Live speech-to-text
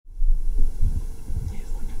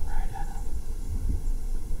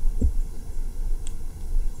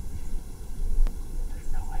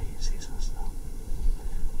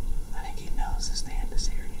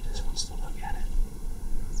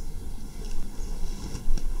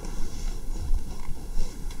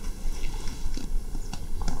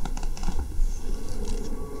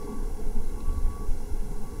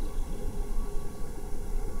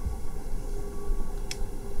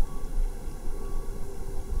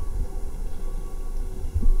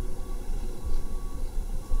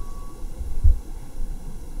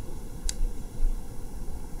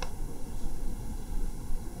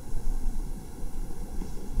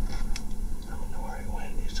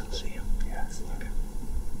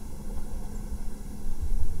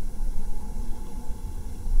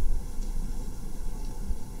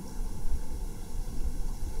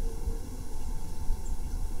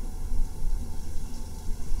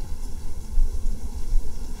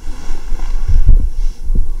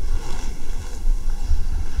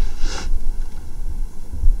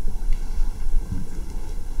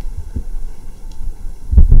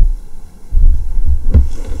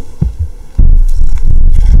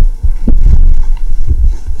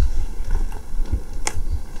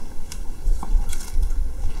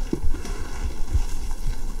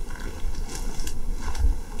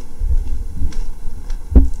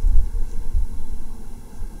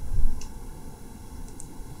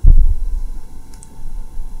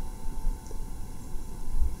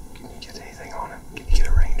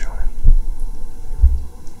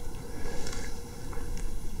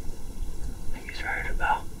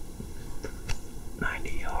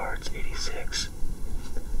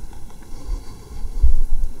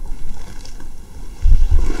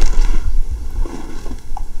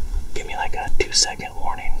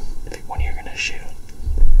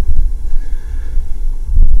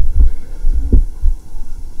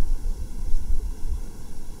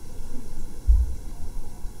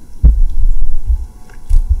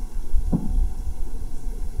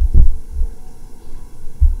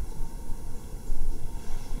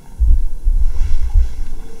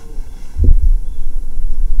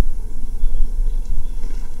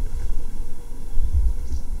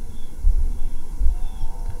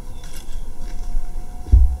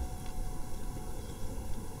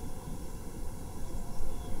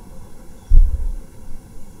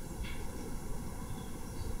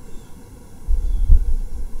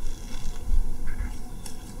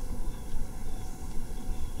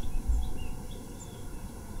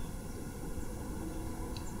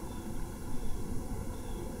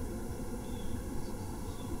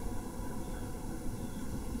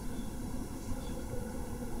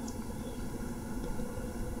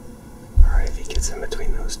it's in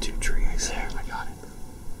between those two trees. There, I got it.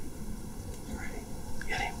 You ready?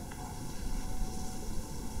 Get him.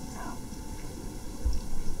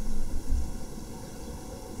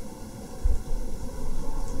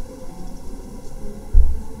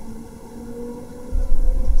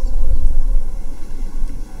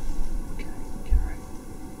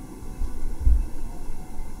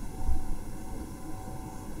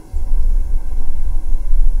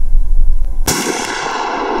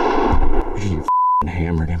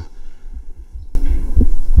 Hammered him.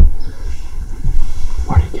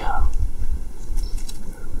 Where'd he go?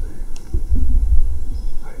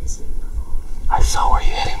 I didn't see him. I saw where you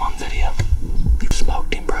hit him on video. You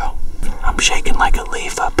smoked him, bro. I'm shaking like a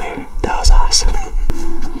leaf up here. That was awesome.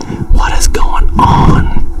 What is going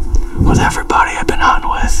on with everybody I've been hunting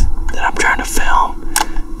with that I'm trying to film?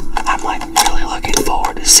 I'm like really looking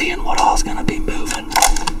forward to seeing what all's gonna be moving.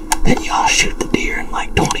 Then y'all shoot the deer in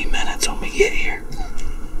like 20 minutes when we get here.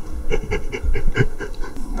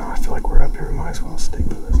 No, I feel like we're up here. We might as well stick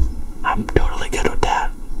with it. I'm totally good with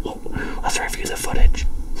that. Well, let's review the footage.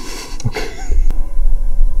 Okay.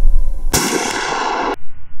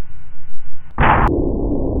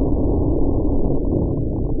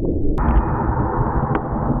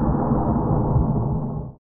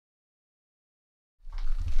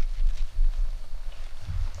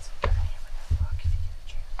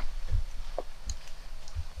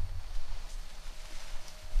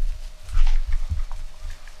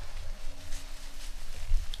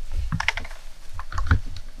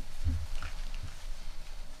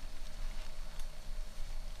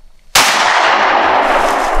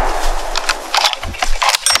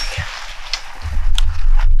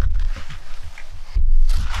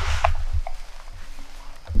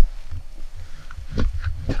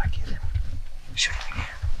 Shoot him again.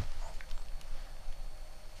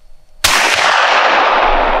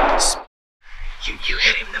 You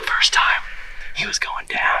hit him the first time. He was going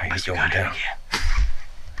down, but you got him again.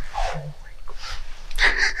 Holy crap.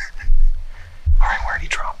 Alright, where'd he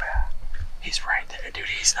drop at? He's right there, dude.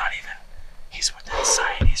 He's not even. He's within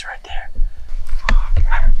sight. He's right there.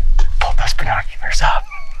 I pulled those binoculars up,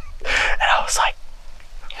 and I was like,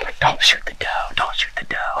 don't shoot the doe. Don't shoot the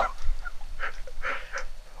doe.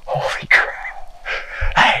 Holy crap.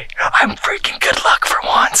 Hey, I'm freaking good luck for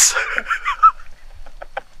once.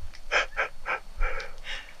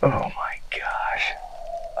 Oh my gosh.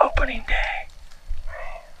 Opening day.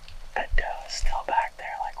 That doe is still back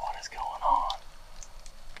there. Like, what is going on?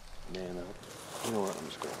 Man, you know what? I'm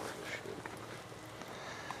just going to shoot.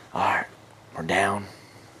 Alright, we're down.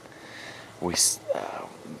 We,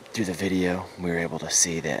 through the video, we were able to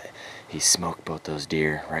see that he smoked both those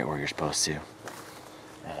deer right where you're supposed to.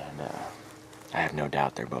 And, I have no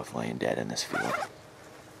doubt they're both laying dead in this field.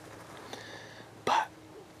 But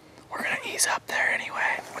we're gonna ease up there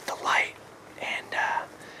anyway with the light and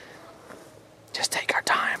just take our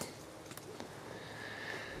time.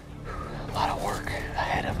 A lot of work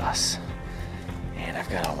ahead of us. And I've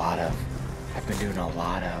been doing a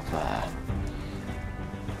lot of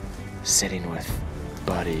sitting with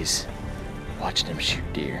buddies, watching them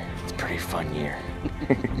shoot deer. It's a pretty fun year.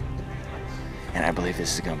 And I believe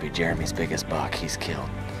this is going to be Jeremy's biggest buck he's killed.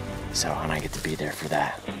 So, and I get to be there for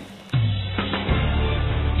that.